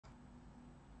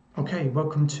Okay,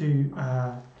 welcome to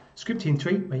Script in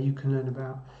 3, where you can learn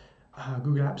about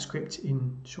Google Appscript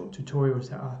in short tutorials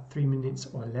that are 3 minutes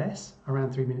or less,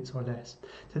 around 3 minutes or less.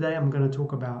 Today I'm going to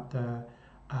talk about the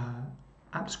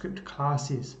Appscript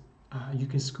classes. You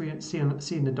can see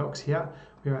in the docs here,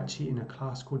 we're actually in a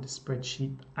class called the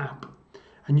Spreadsheet App.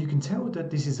 And you can tell that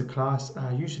this is a class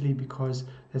usually because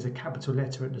there's a capital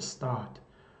letter at the start.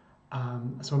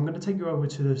 So I'm going to take you over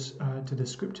to the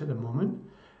script at the moment.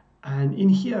 And in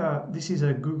here, this is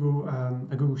a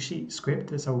Google Sheet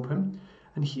script that's open.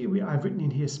 And here I've written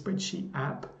in here Spreadsheet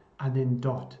App and then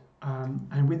dot.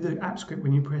 And with the Appscript,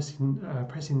 when you press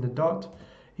in the dot,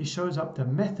 it shows up the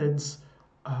methods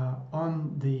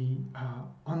on the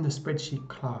spreadsheet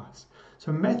class.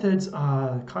 So methods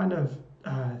are kind of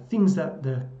things that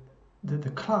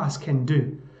the class can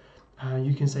do.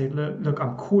 You can say, look,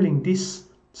 I'm calling this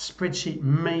spreadsheet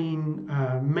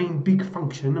main big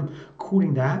function. I'm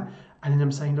calling that, and then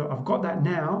I'm saying, look, I've got that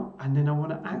now, and then I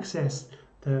want to access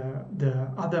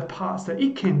the other parts that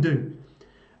it can do.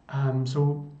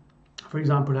 So, for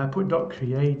example, I put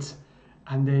 .create,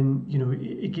 and then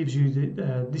it gives you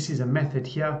this is a method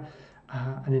here,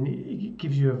 and then it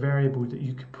gives you a variable that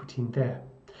you could put in there.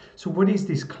 So what is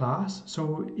this class?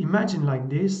 So imagine like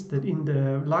this, that in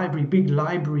the big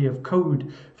library of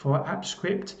code for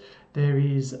Appscript, there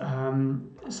is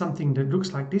something that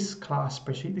looks like this class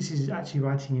spreadsheet. This is actually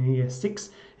writing in ES6.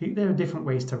 There are different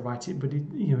ways to write it, but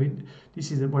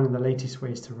this is one of the latest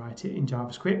ways to write it in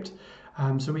JavaScript.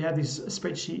 So we have this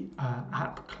spreadsheet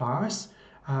app class.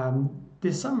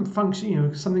 There's some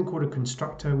function, something called a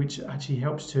constructor, which actually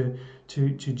helps to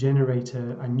generate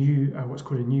a new what's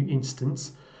called a new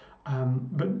instance.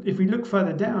 But if we look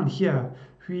further down here,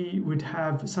 we would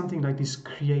have something like this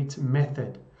create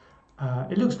method.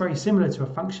 It looks very similar to a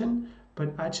function,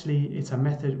 but actually it's a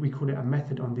method. We call it a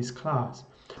method on this class.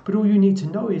 But all you need to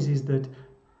know is that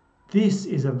this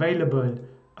is available.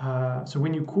 So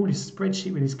when you call this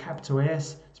spreadsheet with this capital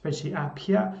S, spreadsheet app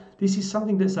here, this is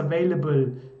something that's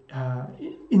available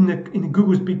in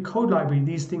Google's big code library.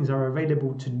 These things are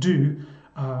available to do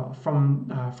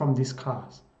from this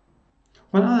class.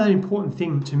 One other important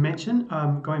thing to mention,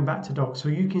 going back to docs, so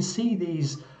you can see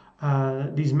these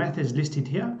methods listed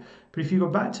here, but if you go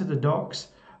back to the docs,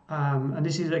 and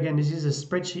this is a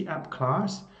spreadsheet app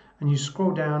class, and you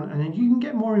scroll down, and then you can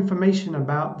get more information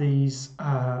about these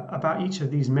about each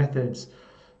of these methods.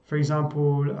 For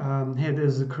example, here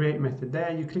there's a create method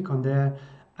there. You click on there,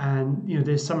 and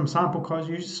there's some sample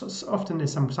codes. Often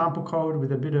there's some sample code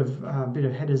with a bit of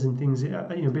headers and things, a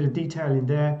bit of detail in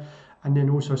there, and then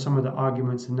also some of the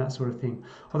arguments and that sort of thing.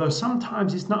 Although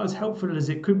sometimes it's not as helpful as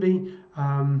it could be.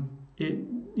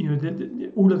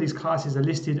 All of these classes are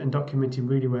listed and documented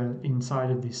really well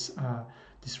inside of this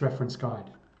reference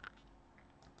guide.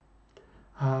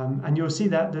 And you'll see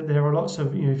that there are lots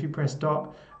of, if you press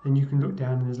dot, then you can look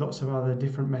down, and there's lots of other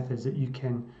different methods that you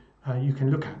can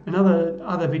look at. In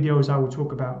other videos, I will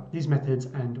talk about these methods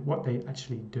and what they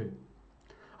actually do.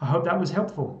 I hope that was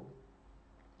helpful.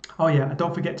 Oh yeah, and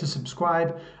don't forget to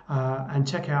subscribe and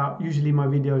check out, usually my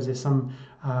videos, there's some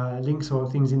links or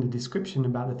things in the description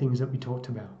about the things that we talked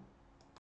about.